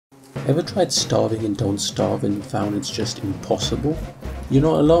Ever tried starving and don't starve and found it's just impossible? You're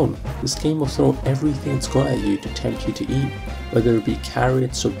not alone. This game will throw everything it's got at you to tempt you to eat, whether it be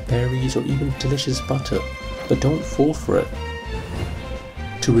carrots or berries or even delicious butter, but don't fall for it.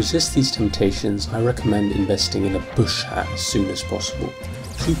 To resist these temptations, I recommend investing in a bush hat as soon as possible.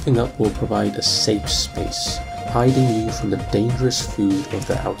 Cooping up will provide a safe space, hiding you from the dangerous food of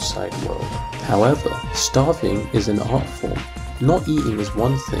the outside world. However, starving is an art form. Not eating is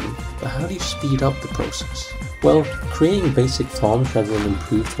one thing, but how do you speed up the process? Well, creating basic farms rather than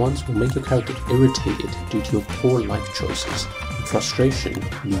improved ones will make your character irritated due to your poor life choices, and frustration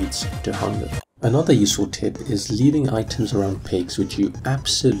leads to hunger. Another useful tip is leaving items around pigs which you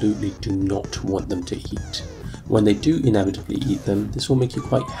absolutely do not want them to eat. When they do inevitably eat them, this will make you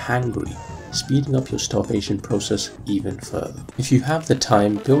quite hangry, speeding up your starvation process even further. If you have the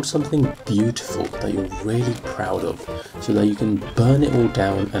time, build something beautiful that you're really proud of, so that you can burn it all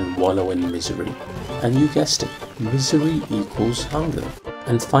down and wallow in misery. And you guessed it, misery equals hunger.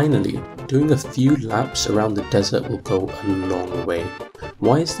 And finally, doing a few laps around the desert will go a long way.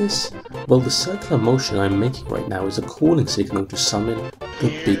 Why is this? Well, the circular motion I'm making right now is a calling signal to summon the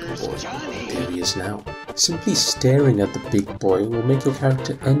big boy. There he is now. Simply staring at the big boy will make your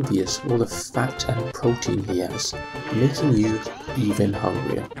character envious of all the fat and protein he has, making you even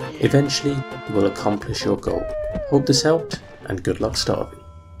hungrier. Eventually, you will accomplish your goal. Hope this helped, and good luck starving.